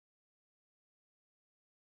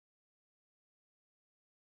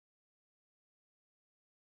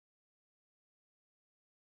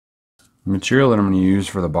The material that I'm going to use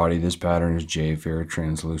for the body of this pattern is J-Fair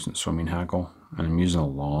Translucent Swimming Hackle, and I'm using a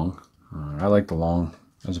long. I like the long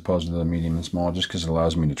as opposed to the medium and small just because it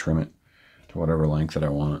allows me to trim it to whatever length that I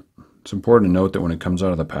want. It's important to note that when it comes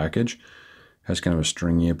out of the package, it has kind of a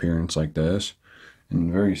stringy appearance like this.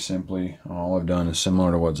 And very simply, all I've done is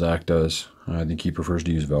similar to what Zack does. I think he prefers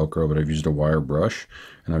to use Velcro, but I've used a wire brush,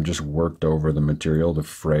 and I've just worked over the material to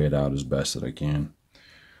fray it out as best that I can.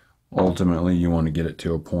 Ultimately, you want to get it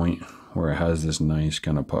to a point where it has this nice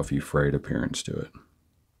kind of puffy frayed appearance to it.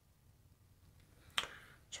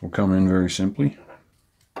 So we'll come in very simply.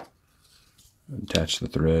 Attach the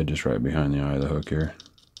thread just right behind the eye of the hook here.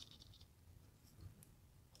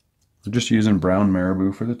 We're just using brown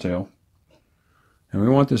marabou for the tail. And we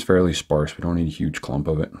want this fairly sparse. We don't need a huge clump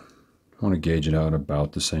of it. I want to gauge it out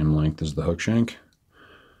about the same length as the hook shank.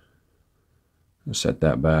 I'll set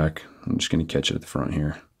that back. I'm just going to catch it at the front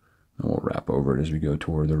here. And we'll wrap over it as we go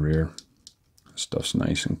toward the rear. Stuff's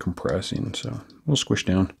nice and compressing, so we'll squish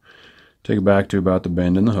down. Take it back to about the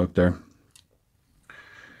bend in the hook there.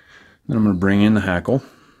 Then I'm going to bring in the hackle.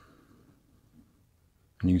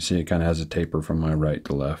 And you can see it kind of has a taper from my right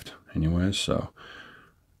to left anyways, so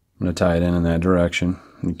I'm going to tie it in that direction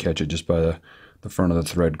and catch it just by the front of the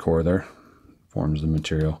thread core there. Forms the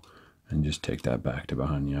material, and just take that back to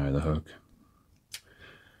behind the eye of the hook.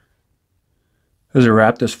 As I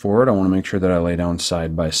wrap this forward, I want to make sure that I lay down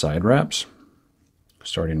side-by-side wraps,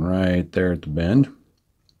 starting right there at the bend.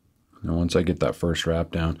 And once I get that first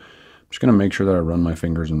wrap down, I'm just going to make sure that I run my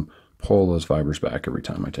fingers and pull those fibers back every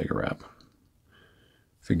time I take a wrap.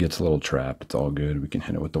 If it gets a little trapped, it's all good. We can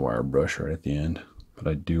hit it with the wire brush right at the end. But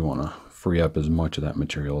I do want to free up as much of that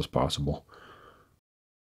material as possible.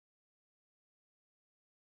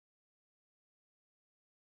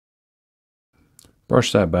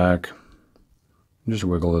 Brush that back. Just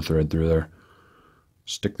wiggle the thread through there.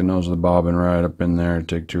 Stick the nose of the bobbin right up in there.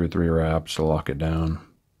 Take 2 or 3 wraps to lock it down.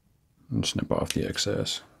 And snip off the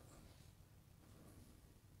excess.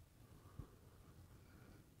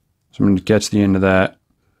 So I'm going to catch the end of that.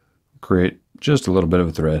 Create just a little bit of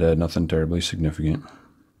a thread head, nothing terribly significant.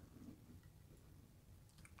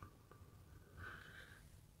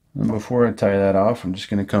 And before I tie that off, I'm just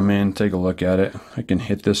going to come in, take a look at it. I can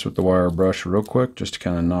hit this with the wire brush real quick just to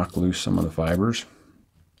kind of knock loose some of the fibers.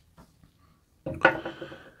 And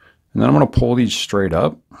then I'm going to pull these straight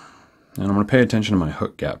up, and I'm going to pay attention to my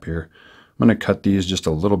hook gap here. I'm going to cut these just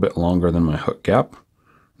a little bit longer than my hook gap.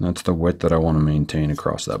 And that's the width that I want to maintain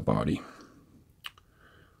across that body.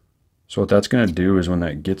 So what that's going to do is when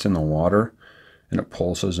that gets in the water and it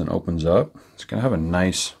pulses and opens up, it's going to have a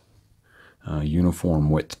nice uniform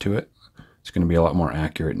width to it. It's going to be a lot more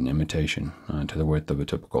accurate in imitation to the width of a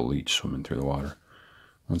typical leech swimming through the water.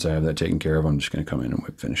 Once I have that taken care of, I'm just going to come in and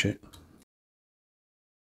whip finish it.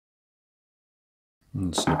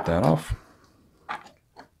 And snip that off.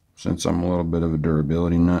 Since I'm a little bit of a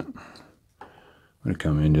durability nut, I'm going to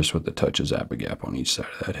come in just with the touch of Zap-A-Gap on each side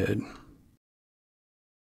of that head.